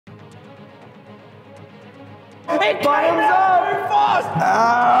It by himself! Fast!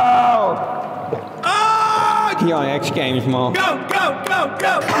 Ow! Ah! He on X Games, Mom. Go, go, go,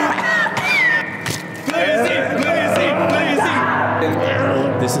 go! Please.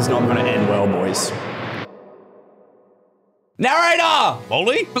 This is not going to end well, boys. Narrator!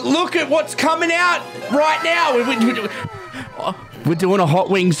 Molly? Look at what's coming out right now. We're doing a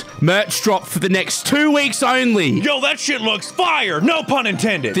Hot Wings merch drop for the next 2 weeks only. Yo, that shit looks fire. No pun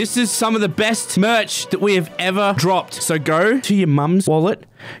intended. This is some of the best merch that we have ever dropped. So go to your mum's wallet,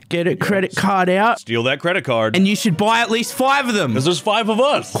 get a credit card out. Steal that credit card. And you should buy at least 5 of them. Because there's 5 of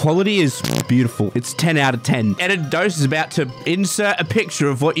us. Quality is beautiful. It's 10 out of 10. Edited Dose is about to insert a picture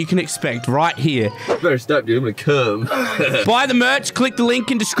of what you can expect right here. Better stop, dude. I'm gonna come. Buy the merch, click the link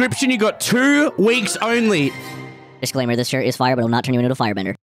in description. You got 2 weeks only. Disclaimer, this shirt is fire, but it'll not turn you into a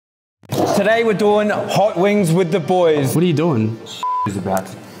firebender. Today we're doing Hot Wings with the boys. What are you doing? He's about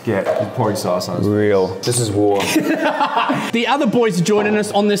to get pouring sauce on us. Real. This is war. The other boys are joining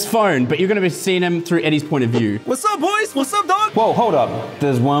us on this phone, but you're going to be seeing them through Eddie's point of view. What's up, boys? What's up, dog? Whoa, hold up.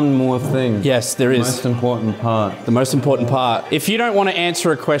 There's one more thing. Yes, there is. Most important part. The most important part. If you don't want to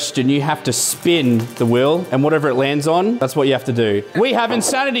answer a question, you have to spin the wheel, and whatever it lands on, that's what you have to do. We have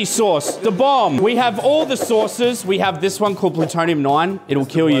Insanity Sauce, the bomb. We have all the sauces. We have this one called Plutonium 9. It'll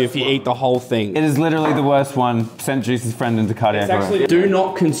kill you if you eat the whole thing. It is literally the worst one. Sent Juice's friend into cardiac arrest. Do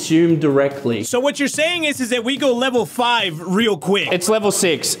not consume directly. So what you're saying is that we go level 5 real quick. It's level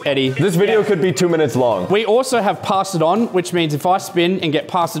 6, Eddie. This video could be 2 minutes long. We also have Pass It On, which means if I spin and get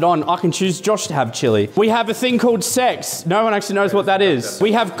Pass It On, I can choose Josh to have chili. We have a thing called Sex. No one actually knows what that is.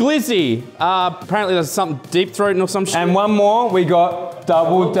 We have Glizzy. Apparently there's something deep throating or some shit. And one more, we got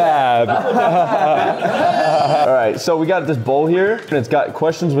Double Dab. All right, so we got this bowl here, and it's got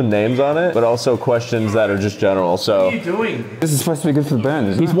questions with names on it, but also questions that are just general, so. What are you doing? This is supposed to be good for the burn,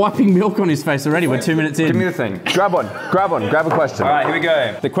 isn't it? He's wiping milk on his face already. We're 2 minutes in. Give me the thing. Grab one, grab a question. All right, here we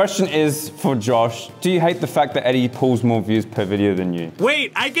go. The question is for Josh. Do you hate the fact that Eddie pulls more views per video than you?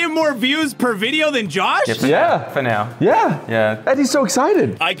 Wait, I get more views per video than Josh? Yeah. For now. Yeah. Yeah. Eddie's so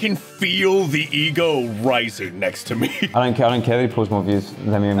excited. I can feel the ego rising next to me. I don't care that he pulls more views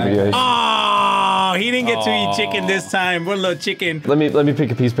than me in videos. Oh, he didn't get to eat chicken this time. One little chicken. Let me pick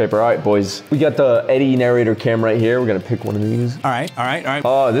a piece of paper. All right, boys. We got the Eddie narrator cam right here. We're gonna pick one of these. All right.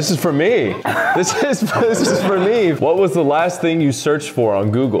 Oh, this is for me. This is for me. What was the last thing you searched for on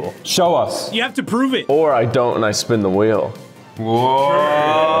Google? Show us. You have to prove it. Or I don't and I spin the wheel. Whoa.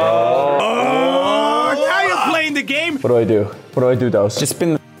 Oh, now you're playing the game. What do I do? What do I do, Dose? Just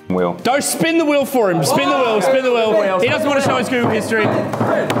spin the wheel. Don't spin the wheel for him. Spin the wheel. Spin the wheel. He doesn't want to show his Google history.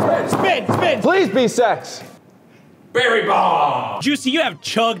 Spin. Please be sex. Berry bomb. Juicy, you have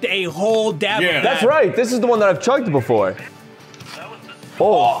chugged a whole dab of that. That's right. This is the one that I've chugged before.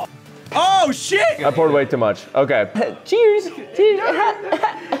 Oh. Oh, shit. I poured way too much. Okay. Cheers.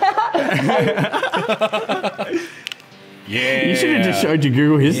 Yeah. You should have just showed your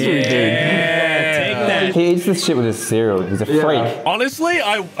Google history, dude. Take that. He eats this shit with his cereal. He's a freak. Honestly,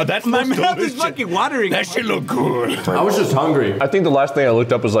 that's My mouth is fucking watering. That shit look good. I was just hungry. I think the last thing I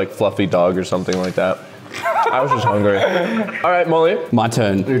looked up was like fluffy dog or something like that. I was just hungry. All right, Molly. My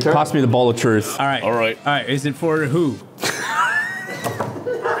turn. Pass me the bowl of truth. All right. Is it for who?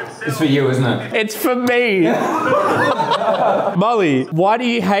 It's for you, isn't it? It's for me. Molly, why do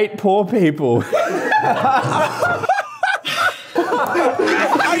you hate poor people?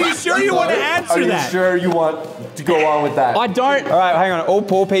 Are you sure you want to answer that? Sure you want to go on with that? I don't. All right, hang on. All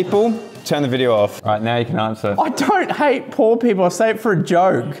poor people, turn the video off. All right, now you can answer. I don't hate poor people. I say it for a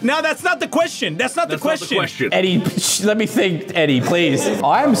joke. No, that's not the question. That's not the question. Eddie, let me think, Eddie, please.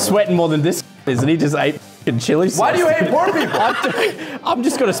 I am sweating more than this is, and he just ate chili sauce. Why do you hate poor people? I'm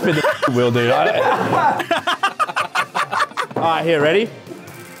just gonna spin the wheel, dude. All right, here, ready?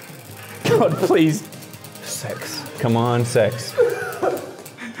 God, please. Sex. Come on, sex.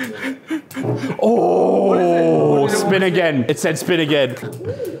 Oh, spin again. It said spin again.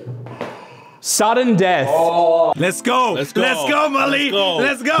 Sudden death. Oh. Let's go, Molly.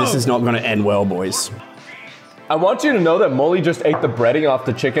 Let's go. This is not gonna end well, boys. I want you to know that Molly just ate the breading off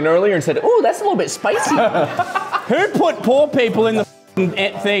the chicken earlier and said, "Oh, that's a little bit spicy." Who put poor people in the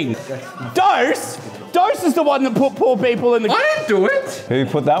thing? Dose? Dose is the one that put poor people in the... I didn't do it. Who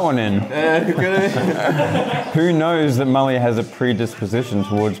put that one in? Who knows that Molly has a predisposition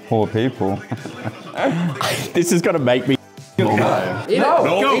towards poor people? This is gonna make me... Go.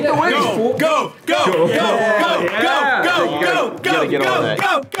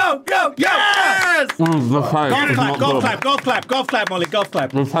 Yes! The Golf clap, golf clap, golf clap, golf clap, Molly, golf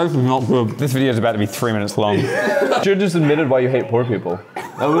clap. The taste is not good. This video is about to be 3 minutes long. You should have just admitted why you hate poor people.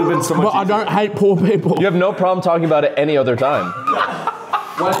 That would have been so much But I don't hate poor people. You have no problem talking about it any other time.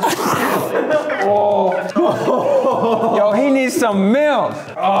 Yo, he needs some milk.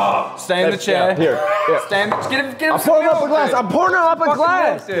 Stay in the chair. Here. Stand. Get him I'm pouring up a glass. I'm pouring up a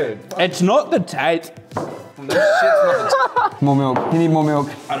glass. dude. It's not the taste. More milk. He need more milk.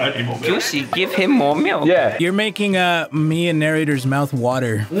 I don't need more milk. Juicy, give him more milk. Yeah. You're making me and narrator's mouth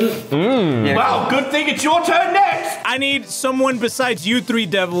water. Wow, good thing it's your turn next. I need someone besides you three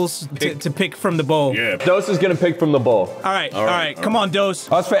devils to pick from the bowl. Yeah. Dose is gonna pick from the bowl. All right. Come on, Dose.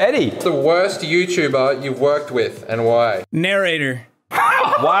 Oh, it's for Eddie. The worst YouTuber you've worked with and why? Narrator.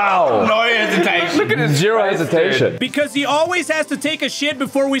 Wow. No hesitation. Look at his Zero face, hesitation. Because he always has to take a shit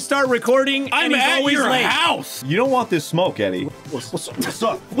before we start recording, I'm and he's at always your late. house. You don't want this smoke, Eddie. What's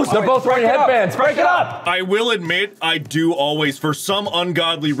up? They're both wearing headbands. Break it up. I will admit, I do always, for some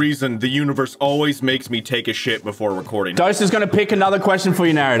ungodly reason, the universe always makes me take a shit before recording. Dose is going to pick another question for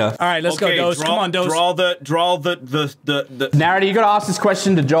you, narrator. All right, let's go, Dose. Come on, Dose. Draw the. Narrator, you got to ask this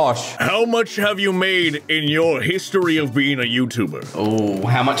question to Josh. How much have you made in your history of being a YouTuber? Oh,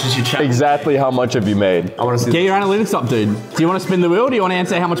 how much is your channel? Exactly how much have you made? I want to see. Get your analytics up, dude. Do you want to spin the wheel? Or do you want to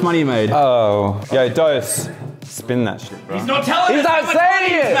answer how much money you made? Oh, yo, Dose. Spin that shit, bro. He's not telling He's us not how much money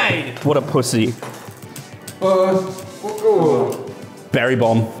saying he's it. made. What a pussy. Berry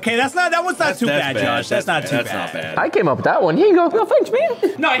bomb. Okay, that one's not too bad, Josh. That's not too bad. That's not bad. I came up with that one. Here you go. No, thanks,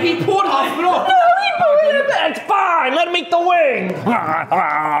 man. No, he poured half of it off. That's fine. Let him eat the wing.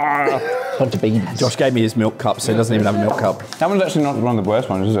 Bunch of babies. Josh gave me his milk cup, so he doesn't even have a milk cup. That one's actually not one of the worst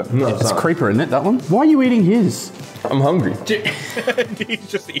ones, is it? It's a creeper, isn't it, that one? Why are you eating his? I'm hungry. He's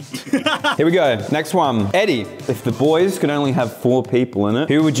just eating. Here we go. Next one. Eddie, if the boys could only have 4 people in it,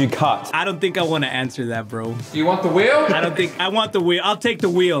 who would you cut? I don't think I want to answer that, bro. Do you want the wheel? I don't think I want the wheel. I'll take the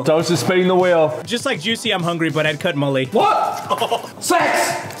wheel. Dose is spinning the wheel. Just like Juicy, I'm hungry, but I'd cut Molly. What?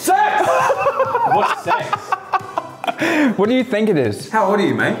 Sex! Sex! What's sex? What do you think it is? How old are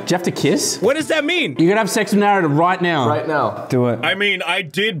you, mate? Do you have to kiss? What does that mean? You're gonna have sex with narrator right now. Right now. Do it. I mean, I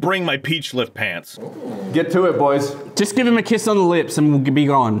did bring my peach lift pants. Get to it, boys. Just give him a kiss on the lips and we'll be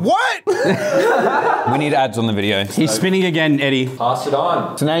gone. What? We need ads on the video. He's spinning again, Eddie. Pass it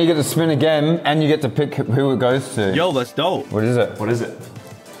on. So now you get to spin again, and you get to pick who it goes to. Yo, that's dope. What is it? What is it?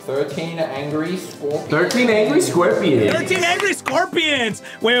 13 angry scorpions. 13 angry scorpions. 13 angry scorpions.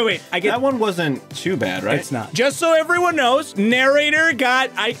 Wait. I get That one wasn't too bad, right? It's not. Just so everyone knows, narrator got.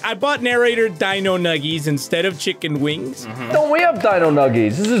 I bought narrator dino nuggies instead of chicken wings. Don't we have dino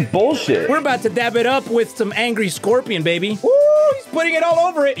nuggies? This is bullshit. We're about to dab it up with some angry scorpion, baby. Ooh, he's putting it all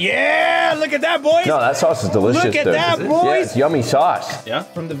over it. Yeah, look at that, boys. No, that sauce is delicious. Look at dude. that, Yeah, boys. it's yummy sauce. Yeah?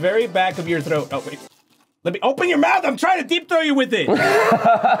 From the very back of your throat. Oh, wait. Let me open your mouth. I'm trying to deep throw you with it.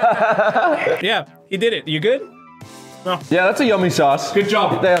 Yeah, he did it. You good? Yeah, that's a yummy sauce. Good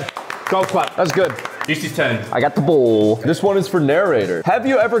job. Yeah, Golf clap. that's good. This is turn. I got the bowl. This one is for narrator. Have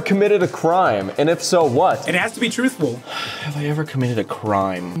you ever committed a crime? And if so, what? It has to be truthful. Have I ever committed a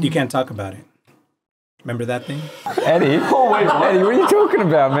crime? You can't talk about it. Remember that thing? Eddie? Oh, wait, Eddie, what are you talking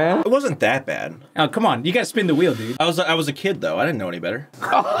about, man? It wasn't that bad. Oh, come on. You gotta spin the wheel, dude. I was a kid though. I didn't know any better.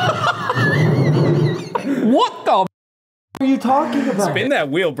 What the What are you talking about? Spin that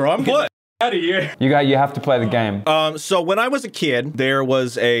wheel, bro. I'm getting out of here. You have to play the game. So when I was a kid, there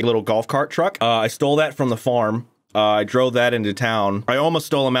was a little golf cart truck. I stole that from the farm. I drove that into town. I almost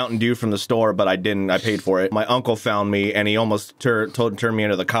stole a Mountain Dew from the store, but I didn't. I paid for it. My uncle found me, and he almost turned me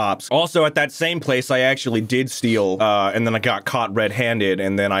into the cops. Also, at that same place, I actually did steal, and then I got caught red-handed,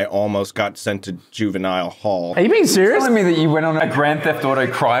 and then I almost got sent to juvenile hall. Are you being serious? Telling me that you went on a Grand Theft Auto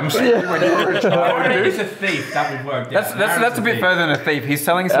crime scene when you were a child, dude? He's a thief. That would work. That's a bit further than a thief. He's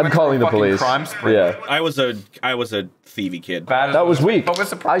selling someone I'm calling to the a fucking police. crime spree. Yeah. I was a thievy kid. Bad as That was weak. What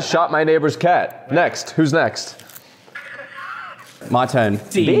was the I shot my neighbor's cat. Next. Who's next? My turn.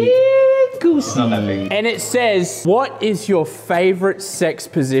 Big goosey. And it says, what is your favorite sex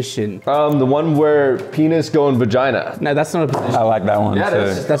position? The one where penis go in vagina. No, that's not a position. I like that one Yeah, it too.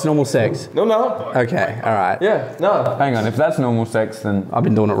 is. That's normal sex. No. Okay, all right. Yeah, no. Hang on, if that's normal sex, then I've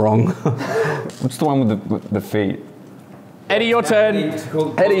been doing it wrong. what's the one with the feet? Eddie, your turn.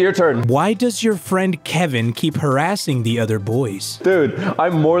 Eddie, your turn. Why does your friend Kevin keep harassing the other boys? Dude,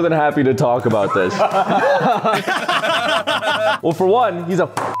 I'm more than happy to talk about this. Well, for one, he's a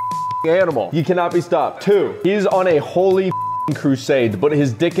animal. He cannot be stopped. 2, he's on a holy crusade to put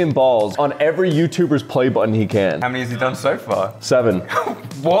his dick and balls on every YouTuber's play button he can. How many has he done so far? 7.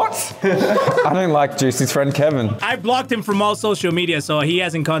 What? I don't like Juicy's friend Kevin. I blocked him from all social media, so he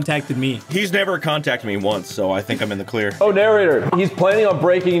hasn't contacted me. He's never contacted me once, so I think I'm in the clear. Oh, narrator, he's planning on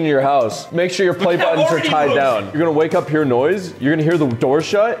breaking into your house. Make sure your play buttons are tied down. You're gonna wake up, hear noise, you're gonna hear the door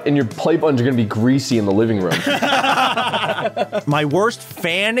shut, and your play buttons are gonna be greasy in the living room. My worst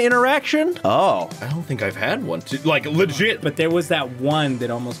fan interaction? Oh, I don't think I've had one. Like, legit. But there was that one that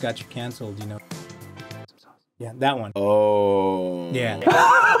almost got you canceled, you know? Yeah, that one. Oh. Yeah.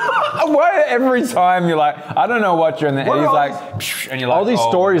 Why every time you're like, I don't know what you're in the and he's like, psh, and you're like, All these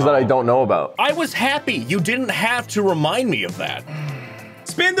stories that I don't know about. I was happy. You didn't have to remind me of that.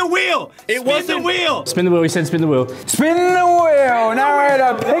 Spin the wheel! It was the wheel! Spin the wheel, he said spin the wheel. Spin the wheel!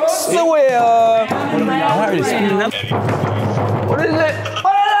 Narrator picks the wheel! What is it?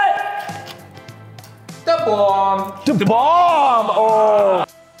 The bomb. The bomb! Oh!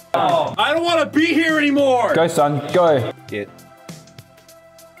 I don't want to be here anymore. Go, son, go.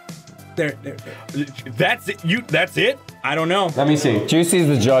 There. That's it. That's it. I don't know. Let me see. Juicy's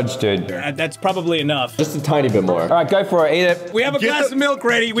the judge, dude. That's probably enough. Just a tiny bit more. All right, go for it. Eat it. We have a glass of milk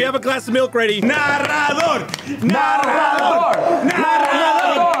ready. We have a glass of milk ready. Narrador! Narrador!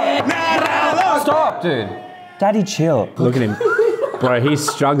 Narrador! Narrador! Stop, dude. Daddy, chill. Look at him. Bro, he's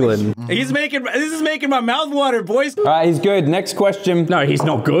struggling. This is making my mouth water, boys. All right, he's good. Next question. No, he's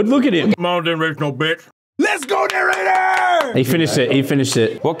not good. Look at him. Mountain rich no bitch. Let's go, narrator! He finished it. He finished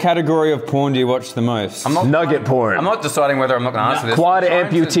it. What category of porn do you watch the most? Nugget porn. I'm not deciding whether I'm not going to answer this. Quad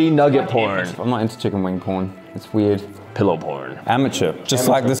amputee nugget porn. I'm not into chicken wing porn. It's weird. Pillow porn. Amateur. Just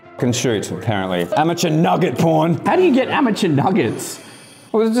like this fucking shoot, apparently. Amateur nugget porn. How do you get amateur nuggets?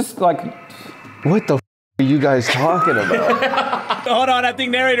 Well, it's just like... What the are you guys talking about? Hold on, I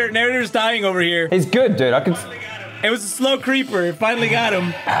think narrator's dying over here. He's good, dude. I could... It was a slow creeper. It finally got him.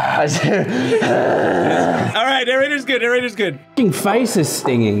 All right, narrator's good. Narrator's good. Fucking face is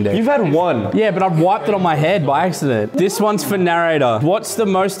stinging, dude. You've had one. Yeah, but I've wiped it on my head by accident. This one's for narrator. What's the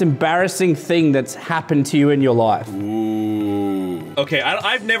most embarrassing thing that's happened to you in your life? Ooh. Okay,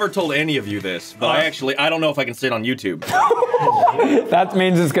 I've never told any of you this, but I don't know if I can say it on YouTube. That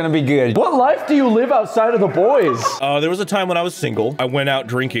means it's gonna be good. What life do you live outside of the boys? There was a time when I was single. I went out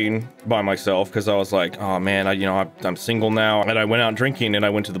drinking by myself because I was like, oh man, I'm single now. And I went out drinking and I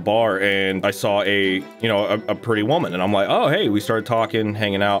went to the bar and I saw a pretty woman. And I'm like, oh, hey, we started talking,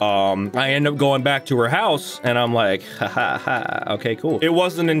 hanging out. I end up going back to her house and I'm like, ha ha ha, okay, cool. It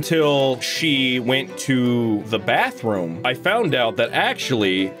wasn't until she went to the bathroom, I found out that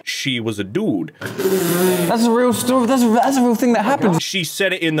actually she was a dude. That's a real story. That's a real thing that happened. She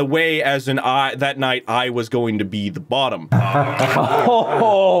said it in the way as in that night I was going to be the bottom.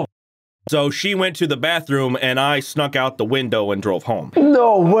 Oh. So she went to the bathroom and I snuck out the window and drove home.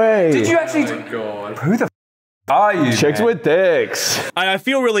 No way. Did you actually? Oh my God. Who the are you? Chicks man? with dicks. I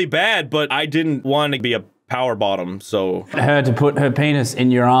feel really bad, but I didn't want to be a power bottom, so... Her to put her penis in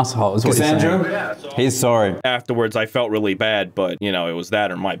your asshole is what you're saying. Cassandra? He's sorry. Afterwards, I felt really bad, but, it was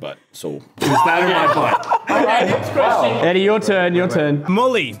that or my butt, so... It was that or my butt. All right, next question. Eddie, your turn, your turn.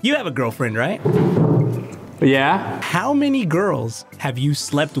 Mully, you have a girlfriend, right? Yeah? How many girls have you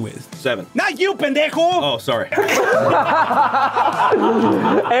slept with? 7. Not you, pendejo! Oh, sorry.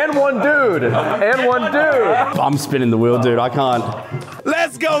 And one dude. And one dude. I'm spinning the wheel, dude. I can't.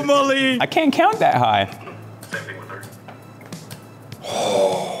 Let's go, Mully! I can't count that high.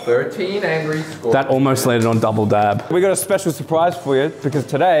 13 angry scorpions. That almost landed on double dab. We got a special surprise for you because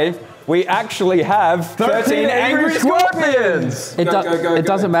today we actually have 13 angry scorpions. It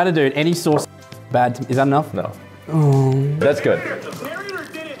doesn't matter, dude. Any source bad. Is that enough? No. That's good. Narrator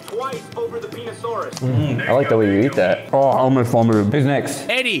did it twice over the Penosaurus. I like the way you eat that. Oh, I almost vomited. Who's next?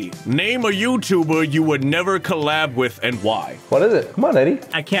 Eddie, name a YouTuber you would never collab with and why? What is it? Come on, Eddie.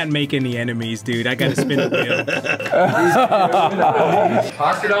 I can't make any enemies, dude. I gotta spin the wheel.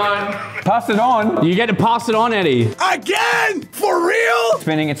 Pass it on. Pass it on. You get to pass it on, Eddie. Again? For real?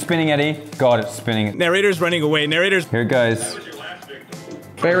 It's spinning, Eddie. God, it's spinning. Narrator's running away. Narrator's... Here it goes.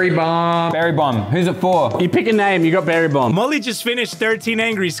 Berry bomb. Berry bomb. Who's it for? You pick a name, you got Berry Bomb. Mully just finished 13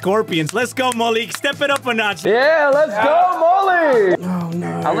 angry scorpions. Let's go, Mully. Step it up a notch. Yeah, let's go, Molly. Oh,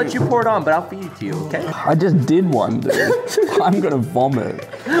 no. I'll let you pour it on, but I'll feed it to you, okay? I just did one, dude. I'm gonna vomit.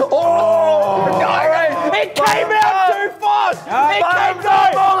 Oh! All right. It came out too fast! It came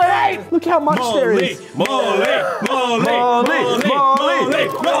out, Molly! Look how much there is. Mully!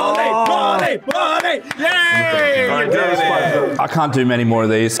 Yay! You did it. I can't do many more of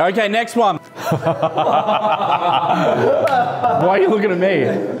these. Okay, next one. Why are you looking at me?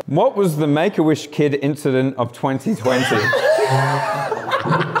 What was the Make-A-Wish Kid incident of 2020?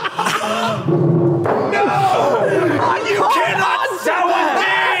 You cannot sell with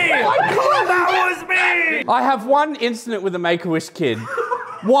me! I have one incident with a Make-A-Wish kid.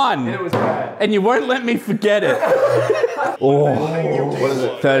 One. And it was bad. And you won't let me forget it. What is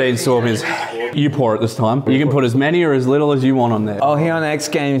it? 13 scorpions. You pour it this time. You can put as many or as little as you want on there. Oh, he on X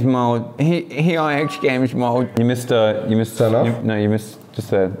Games mode. He on X Games mode. You missed turn off? No, you missed just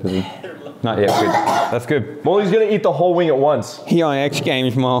there. Not yet, good. That's good. Molly's gonna eat the whole wing at once. He on X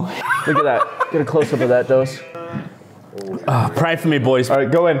Games mode. Look at that. Get a close up of that dose. Pray for me, boys. All right,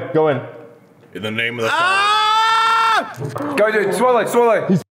 go in. In the name of the Go, dude. Swallow.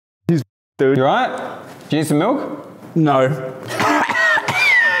 He's dude. You alright? Do you need some milk? No.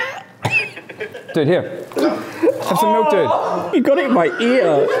 Dude, here. Have some milk, dude. You got it in my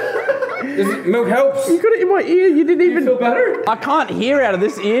ear. Milk helps. You got it in my ear. You didn't even feel better? I can't hear out of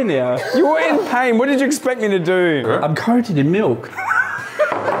this ear now. You were in pain. What did you expect me to do? I'm coated in milk.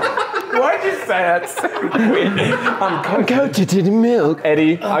 Why'd you say that so weird? I'm coated in milk.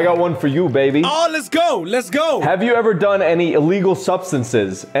 Eddie, I got one for you, baby. Oh, let's go. Have you ever done any illegal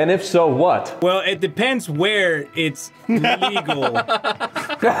substances? And if so, what? Well, it depends where it's legal.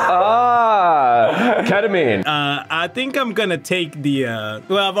 Ketamine. I think I'm gonna take the,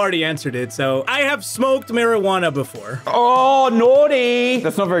 well, I've already answered it, so I have smoked marijuana before. Oh, naughty.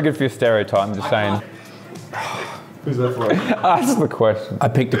 That's not very good for your stereotype, I'm just saying. Who's that for? That's the question. I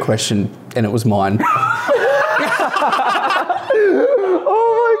picked a question and it was mine. Oh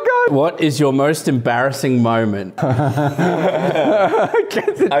my God. What is your most embarrassing moment? I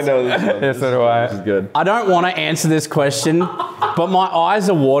know this one. Yeah, so do I. This is good. I don't want to answer this question, but my eyes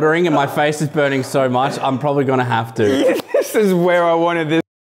are watering and my face is burning so much, I'm probably going to have to. This is where I wanted this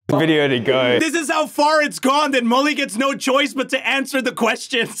video to go. This is how far it's gone that Molly gets no choice but to answer the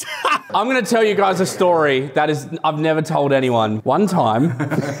questions. I'm going to tell you guys a story that I've never told anyone. One time,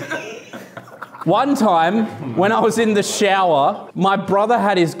 when I was in the shower, my brother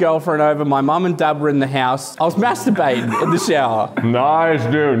had his girlfriend over, my mum and dad were in the house. I was masturbating in the shower. Nice,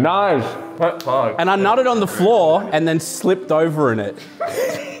 dude. Nice. And I nutted on the floor and then slipped over in it.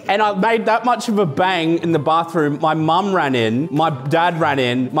 And I made that much of a bang in the bathroom. My mum ran in, my dad ran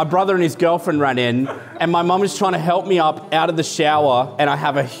in, my brother and his girlfriend ran in, and my mum was trying to help me up out of the shower, and I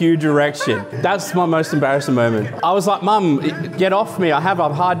have a huge erection. That's my most embarrassing moment. I was like, Mum, get off me, I have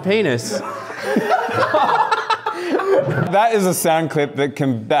a hard penis. That is a sound clip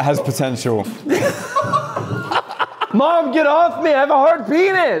that has potential. Mom, get off me. I have a hard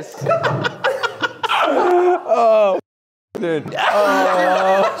penis. Oh, dude.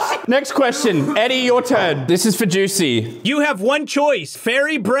 Next question. Eddie, your turn. This is for Juicy. You have one choice,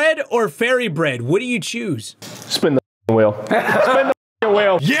 fairy bread or fairy bread. What do you choose? Spin the wheel. Spin the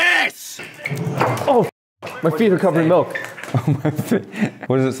wheel. Yes! Oh, my feet are covered in milk.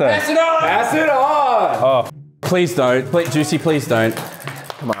 What does it say? Pass it on! Pass it on! Oh. Please don't. Juicy, please don't.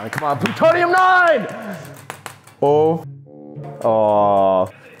 Come on. Plutonium 9! Oh.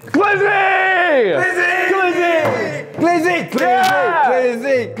 Glizzy!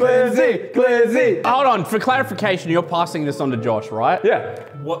 Glizzy! Hold on. For clarification, you're passing this on to Josh, right? Yeah.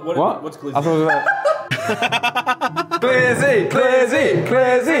 What? What's Glizzy? I thought it was about... Glizzy!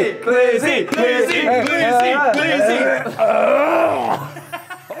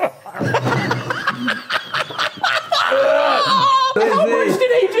 How much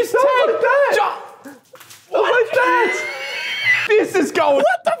did he just take? What was that? This is going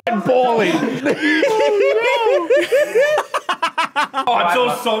balling. Oh, it's so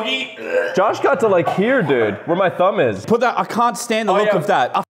soggy. Josh got to like here, dude, where my thumb is. Put that. I can't stand the look of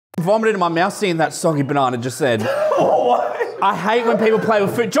that. I vomited in my mouth seeing that soggy banana just then. I hate when people play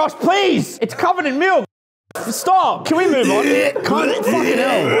with food. Josh, please! It's covered in milk. Stop! Can we move on? Fucking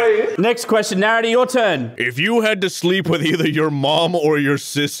hell. Next question, Narity, your turn. If you had to sleep with either your mom or your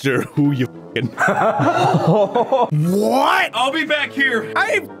sister, who you f***ing? What? I'll be back here.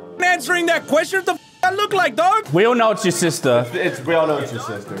 I ain't answering that question. What the f I look like, dog? We all know it's your sister. We all know it's your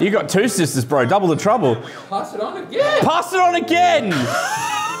sister. You got two sisters, bro. Double the trouble. Pass it on again. Pass it on again!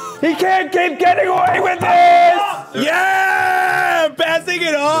 He can't keep getting away with this! Yeah! Passing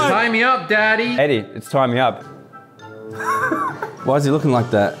it on! Tie me up, Daddy. Eddie, it's time me up. Why is he looking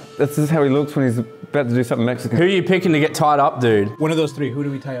like that? This is how he looks when he's about to do something Mexican. Who are you picking to get tied up, dude? One of those three. Who do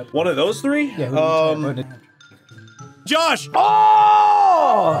we tie up? One of those three? Yeah, who do we tie up? Josh!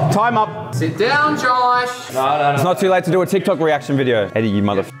 Oh! Time up. Sit down, Josh. It's not too late to do a TikTok reaction video. Eddie, you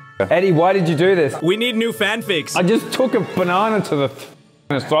motherfucker. Eddie, why did you do this? We need new fanfics. I just took a banana to the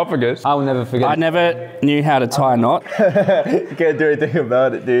esophagus. I will never forget. I never knew how to tie a knot. You can't do anything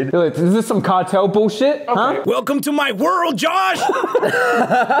about it, dude. Is this some cartel bullshit? Huh? Welcome to my world, Josh!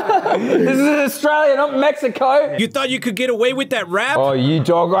 This is Australia, not Mexico. You thought you could get away with that rap? Oh, you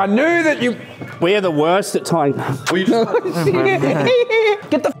dog! I knew that you. We are the worst at tying. Get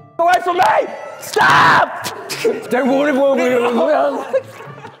the away from me! Stop! Don't want it.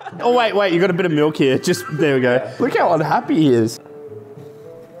 Oh wait, you got a bit of milk here. Just there we go. Look how unhappy he is.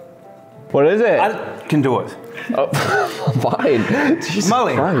 What is it? I can do it. Oh, fine. Jesus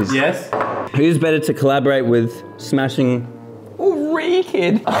Molly. Christ. Yes. Who's better to collaborate with? Smashing. Oh,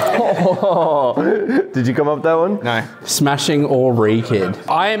 Re-Kid. Oh. Did you come up with that one? No. Smashing or Re-Kid.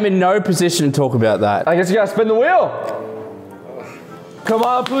 I am in no position to talk about that. I guess you gotta spin the wheel. Come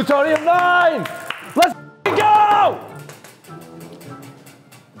on, Plutonium 9! Let's go!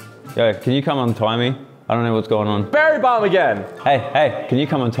 Yo, can you come untie me? I don't know what's going on. Berry bomb again. Hey, can you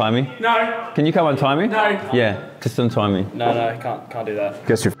come untie me? No. Can you come untie me? No. Yeah, just untie me. No, can't do that.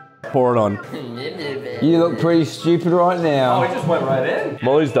 Guess you're Pour it on. You look pretty stupid right now. just went right in.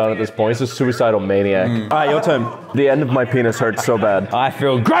 Molly's done at this point. He's a suicidal maniac. All right, your turn. The end of my penis hurts so bad. I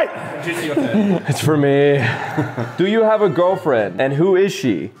feel great. It's for me. Do you have a girlfriend? And who is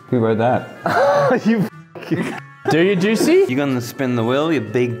she? Who wrote that? You. Do you, Juicy? You gonna spin the wheel, you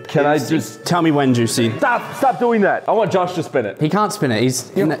big. Can I just Tell me when, Juicy. stop doing that? I want Josh to spin it. He can't spin it. He's.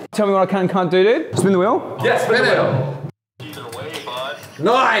 Tell me what I can and can't do, dude. Spin the wheel. Yes, spin it.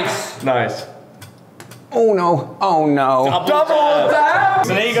 Nice! Nice. Oh no. Oh no. Double dab.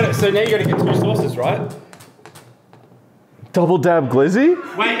 So now you got to get 2 sauces, right? Double dab glizzy?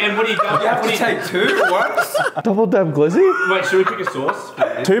 Wait, and what do you got? You have to take 2 once? Double dab glizzy? Wait, should we pick a sauce?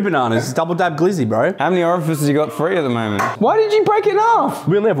 2 bananas, double dab glizzy, bro. How many orifices you got free at the moment? Why did you break it off?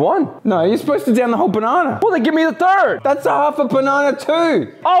 We only have one. No, you're supposed to down the whole banana. Well, then give me the third. That's a half a banana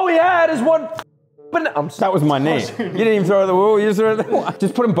too. All we had is one banana. That was my knee. You didn't even throw the wheel. You just threw it.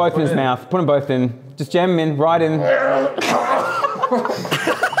 Just put them both in his mouth. Put them both in. Just jam them in, right in.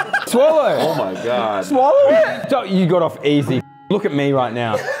 Swallow. Oh my God. Swallow it. You got off easy. Look at me right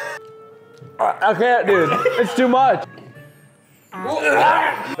now. I can't, dude. It's too much. No,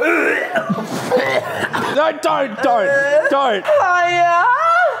 don't.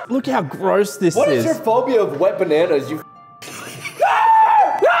 Look how gross this is. What is your phobia of wet bananas? You.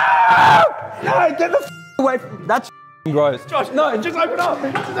 No, get the away from. That's gross. Josh, no, just open up.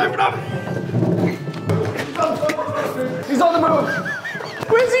 Just open up. He's on the move.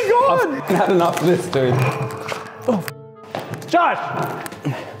 Where's he gone? I've had enough of this, dude. Oh. Josh!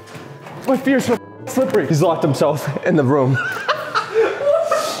 My fear's so slippery. He's locked himself in the room.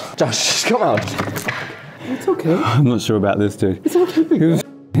 Josh, just come out. It's okay. I'm not sure about this, dude. It's okay. He was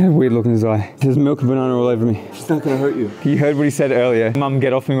weird look in his eye. There's milk and banana all over me. It's not gonna hurt you. You heard what he said earlier. Mum,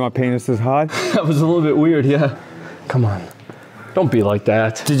 get off me, my penis is hard. That was a little bit weird, yeah. Come on. Don't be like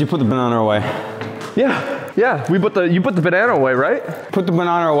that. Did you put the banana away? Yeah. You put the banana away, right? Put the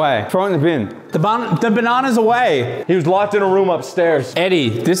banana away. Throw it in the bin. The banana's away. He was locked in a room upstairs. Eddie,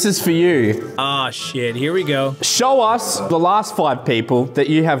 this is for you. Ah, shit. Here we go. Show us the last 5 people that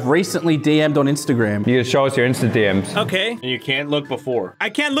you have recently DM'd on Instagram. You gotta show us your Insta DMs. Okay. And you can't look before. I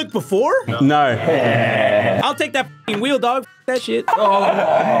can't look before? No. I'll take that f***ing wheel, dog. F that shit.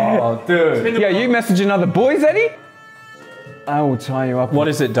 Oh, dude. Yeah, you messaging other boys, Eddie? I will tie you up. What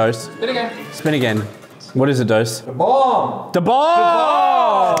is it, Dose? Spin again. Spin again. What is it, Dose? The bomb. The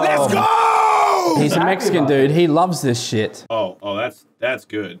ball! Let's go! He's a Mexican dude. He loves this shit. Oh, that's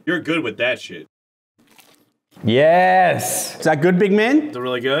good. You're good with that shit. Yes. Is that good, big man? Is it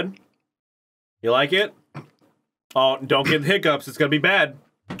really good? You like it? Oh, don't get hiccups. It's gonna be bad.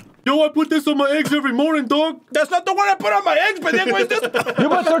 Yo, I put this on my eggs every morning, dog. That's not the one I put on my eggs, but then where's this? You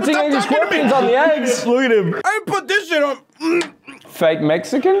put 13 angry scorpions on the eggs. Look at him. I put this shit on. Fake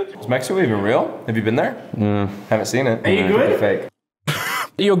Mexican? Is Mexico even real? Have you been there? Haven't seen it. Are you good? Fake.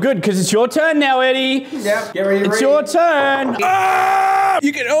 You're good, because it's your turn now, Eddie. Yep. Get ready. It's your turn. Ah!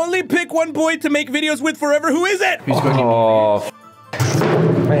 You can only pick one boy to make videos with forever. Who is it? Oh,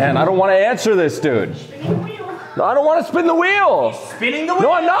 man, I don't want to answer this, dude. No, I don't want to spin the wheel. Spinning the wheel?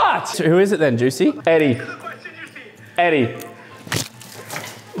 No, I'm not. So who is it then, Juicy? Eddie. Eddie.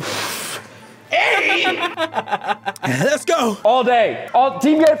 Let's go. All day. All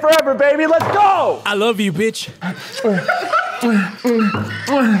team gay forever, baby. Let's go. I love you, bitch.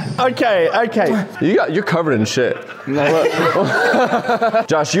 Okay. You're covered in shit.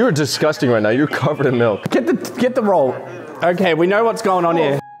 Josh, you're disgusting right now. You're covered in milk. Get the roll. Okay, we know what's going on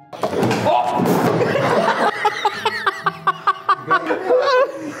here.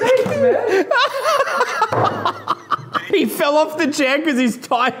 He fell off the chair because he's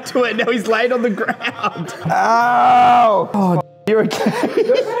tied to it. Now he's laid on the ground. Ow! Oh, you're okay.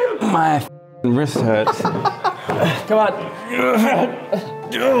 My wrist hurts. Come on.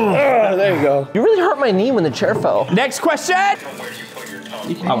 There you go. You really hurt my knee when the chair fell. Next question. I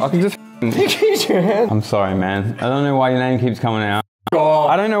can just Use your hand. I'm sorry, man. I don't know why your name keeps coming out. Oh.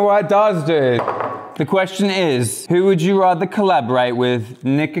 I don't know why it does, dude. The question is, who would you rather collaborate with,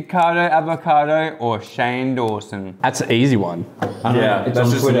 Nikocado Avocado or Shane Dawson? That's an easy one. Yeah, that's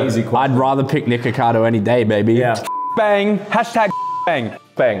just an easy question. I'd rather pick Nikocado any day, baby. Yeah. Bang. Hashtag bang.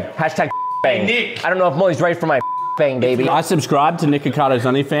 Bang. Hashtag bang. Hey, Nick. I don't know if Molly's ready for my bang, baby. I subscribe to Nicocado's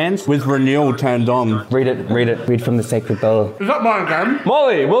OnlyFans with renewal turned on. Read it. Read from the sacred bowl. Is that mine again?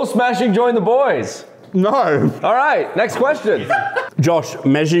 Molly, will smashing join the boys? No. All right, next question. Josh,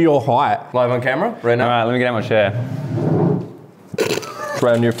 measure your height. Live on camera right now. All right, let me get out my chair.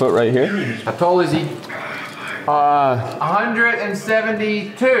 Round your foot right here. How tall is he?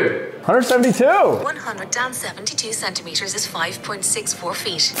 172. 172. 172 centimeters is 5.64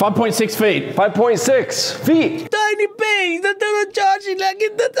 feet. 5.6 feet. 5.6 feet. Tiny bags, the little Josh, like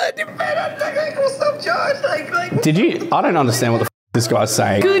the tiny bag. What's up, Josh? Like. Did you? I don't understand what the this guy's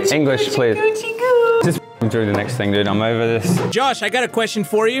saying. English, please. Just through the next thing, dude. I'm over this. Josh, I got a question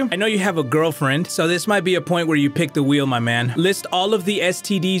for you. I know you have a girlfriend, so this might be a point where you pick the wheel, my man. List all of the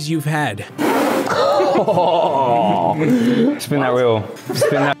STDs you've had. Oh. Spin that wheel.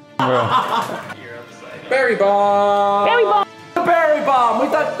 Spin that wheel. Berry bomb. Berry bomb. The berry bomb.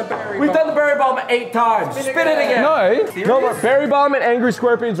 We've done the berry bomb 8 times. Spin it again. No, but berry bomb and angry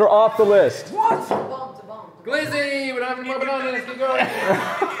scorpions are off the list. What? Glizzy, we don't have any more bananas. Let's keep going.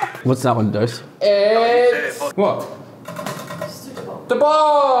 What's that one, Dose? It's what? The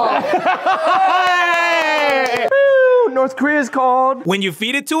ball. Hey! Woo! North Korea's called. When you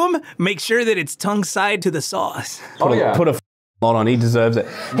feed it to him, make sure that it's tongue side to the sauce. Put a lot on. He deserves it.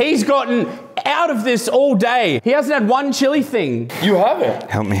 He's gotten out of this all day. He hasn't had one chili thing. You haven't.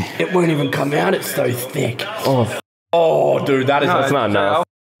 Help me. It won't even come out. It's so thick. Oh, dude, that's not enough.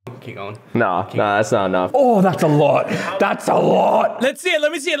 Keep going. Nah, that's not enough. Oh, that's a lot. That's a lot. Let's see it.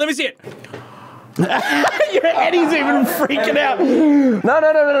 Let me see it. Let me see it. Your Eddie's even freaking out.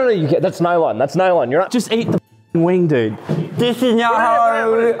 No. You can't. That's nylon. That's nylon. You're not. Just eat the wing, dude. This is not how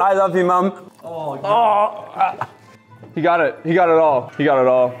I love you, Mum. He got it. He got it all. He got it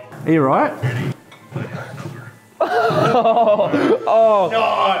all. Are you right?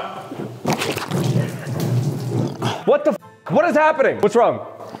 What the f? What is happening? What's wrong?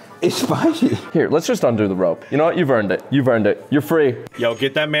 It's spicy. Here, let's just undo the rope. You know what? You've earned it. You've earned it. You're free. Yo,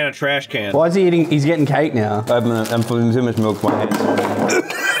 get that man a trash can. Why is he eating? He's getting cake now. I'm putting too much milk in my hands.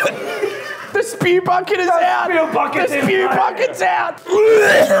 The spew bucket is out. The spew bucket's out. No.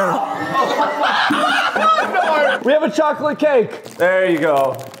 We have a chocolate cake. There you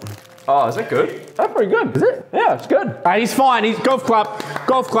go. Oh, is that good? That's pretty good. Is it? Yeah, it's good. He's fine. He's golf clap.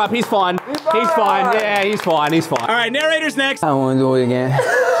 Golf clap. He's fine. He's fine. Yeah, he's fine. He's fine. All right, narrator's next. I don't want to do it again.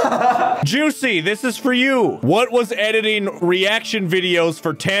 Juicy, this is for you. What was editing reaction videos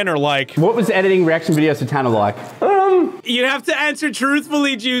for Tanner like? What was editing reaction videos to Tanner like? You have to answer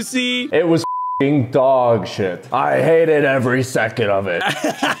truthfully, Juicy. It was dog shit. I hated every second of it.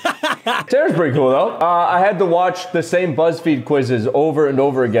 Tanner's pretty cool though. I had to watch the same BuzzFeed quizzes over and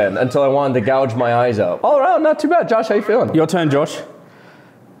over again until I wanted to gouge my eyes out. All around, not too bad. Josh, how you feeling? Your turn, Josh.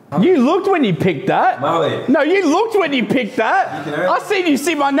 You looked when you picked that. Molly. No, you looked when you picked that. I seen you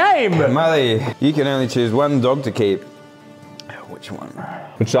see my name. Molly, you can only choose one dog to keep. Which one?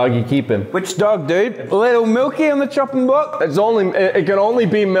 Which dog you keeping? Which dog, dude? Little Milky on the chopping block? It can only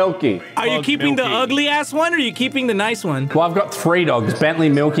be Milky. Are you keeping the ugly ass one or are you keeping the nice one? Well, I've got 3 dogs, Bentley,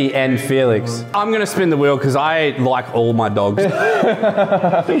 Milky, and Felix. I'm gonna spin the wheel because I like all my dogs.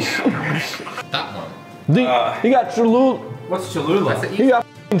 That one. You got Cholula. What's Cholula? You got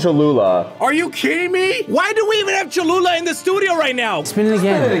Cholula. Are you kidding me? Why do we even have Cholula in the studio right now? Spin it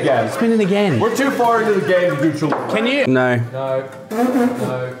again. Spin it again. Spin it again. We're too far into the game to do Cholula. Can you? No. No.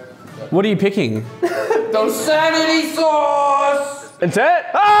 What are you picking? The sanity sauce. That's it.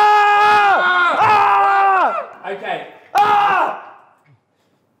 Ah! Okay. I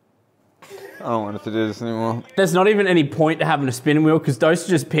don't want to do this anymore. There's not even any point to having a spin wheel because those are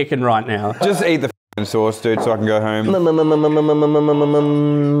just picking right now. Just eat the sauce, dude, so I can go home.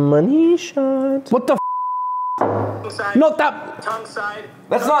 Money shot. What the Not that. Tongue side.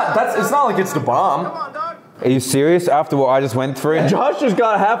 It's not like it's the bomb. Come on, dog. Are you serious after what I just went through? Josh just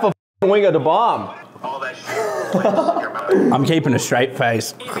got half a wing of the bomb. All that shit. I'm keeping a straight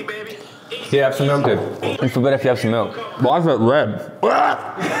face. Easy, baby. Yeah, have some milk, dude. I feel better if you have some milk. Why is it red?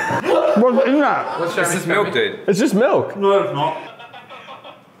 What's in that? What's this milk, dude? It's just milk. No, it's not.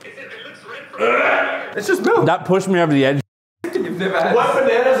 It's just milk. That pushed me over the edge. You've never had. What,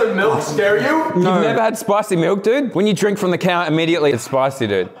 bananas and milk scare you? You've never had spicy milk, dude? When you drink from the cow, immediately it's spicy,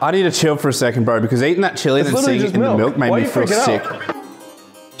 dude. I need to chill for a second, bro, because eating that chili and literally seeing it just in the milk. milk made Why me are you feel freaking sick. out?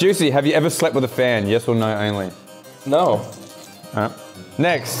 Juicy, have you ever slept with a fan? Yes or no only? No.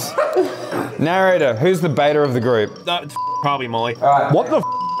 Next. Narrator, who's the beta of the group? Probably Molly. What the f?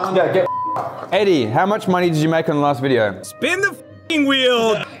 Yeah, get Eddie, how much money did you make on the last video? Spin the f***ing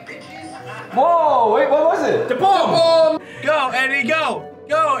wheel. Whoa, wait, what was it? The bomb. Go, Eddie, go!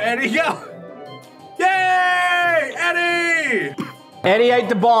 Go, Eddie, go! Yay! Eddie! Eddie ate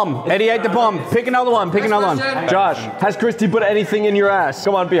the bomb. Eddie ate the bomb. Pick another one. Pick another one. Josh, has Christy put anything in your ass?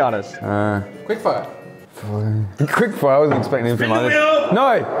 Come on, be honest. Quickfire. Quickfire, I wasn't expecting anything like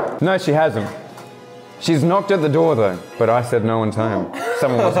this. No, she hasn't. She's knocked at the door though, but I said no one's home.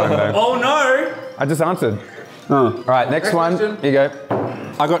 Someone was home though. Oh no! I just answered. All right, next one. question. Here you go.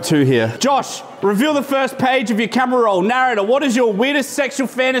 I got two here. Josh, reveal the first page of your camera roll. Narrator, what is your weirdest sexual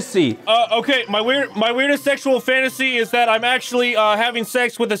fantasy? Okay, my weirdest sexual fantasy is that I'm actually having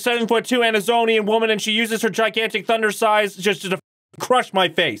sex with a 7'2" Amazonian woman, and she uses her gigantic thunder size just to crush my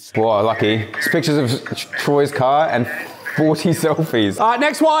face. Whoa, lucky. It's pictures of Troy's car and 40 selfies.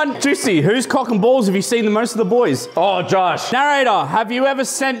 Next one. Juicy, whose cock and balls have you seen the most of the boys? Oh, Josh. Narrator, have you ever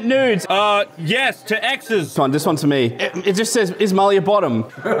sent nudes? Yes, to exes. This one to me. It just says, is Molly a bottom?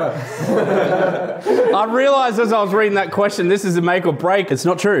 I realized as I was reading that question, this is a make or break. It's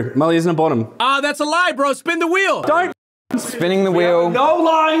not true. Molly isn't a bottom. That's a lie, bro. Spin the wheel. Don't. Spinning the wheel. No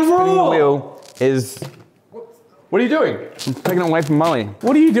lying Spinning the rule. wheel is What are you doing? taking it away from Molly.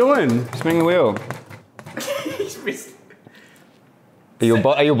 What are you doing? Spinning the wheel. Are you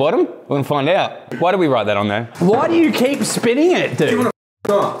a bottom? We're gonna find out. Why did we write that on there? Why do you keep spinning it, dude?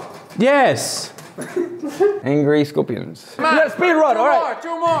 Yes. Angry scorpions. Yeah, speed run, all right.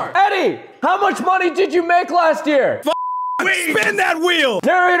 Two more. Eddie, how much money did you make last year? Spin that wheel.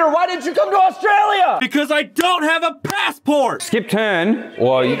 Narrator, why didn't you come to Australia? Because I don't have a passport. Skip turn.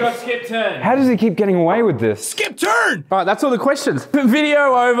 Or you got skip turn. How does he keep getting away with this? Skip turn. All right, that's all the questions.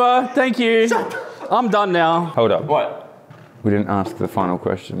 Video over. Thank you. I'm done now. Hold up. What? We didn't ask the final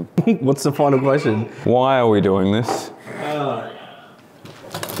question. What's the final question? Why are we doing this?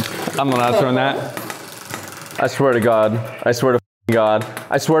 I'm not answering that. I swear to God. I swear to God.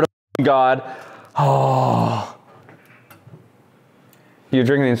 I swear to God. Oh. You're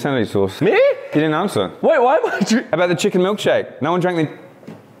drinking the insanity sauce. Me? You didn't answer. Wait, why am I drinking? How about the chicken milkshake? No one drank the...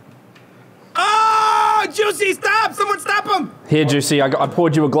 Oh, Juicy, stop. Someone stop him. Here, Juicy, I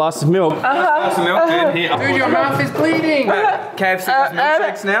poured you a glass of milk. Glass of milk, dude. Here. Dude, your mouth is bleeding. KFC has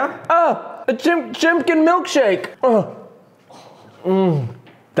milkshakes now? A Chimkin milkshake.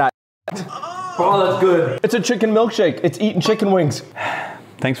 That. Oh, that's good. It's a chicken milkshake. It's eating chicken wings.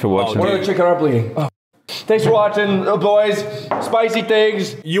 Thanks for watching. What are the chicken are bleeding? Oh. Thanks for watching, boys. Spicy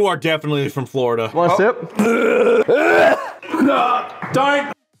things. You are definitely from Florida. Want a sip?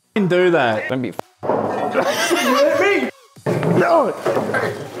 Don't do that. Don't be...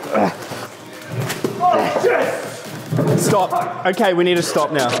 Stop. Okay, we need to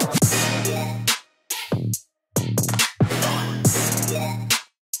stop now.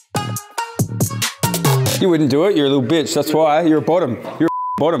 You wouldn't do it. You're a little bitch. That's why. You're a bottom. You're a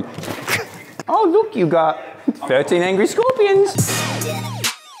bottom. Oh, look, you got 13 angry scorpions.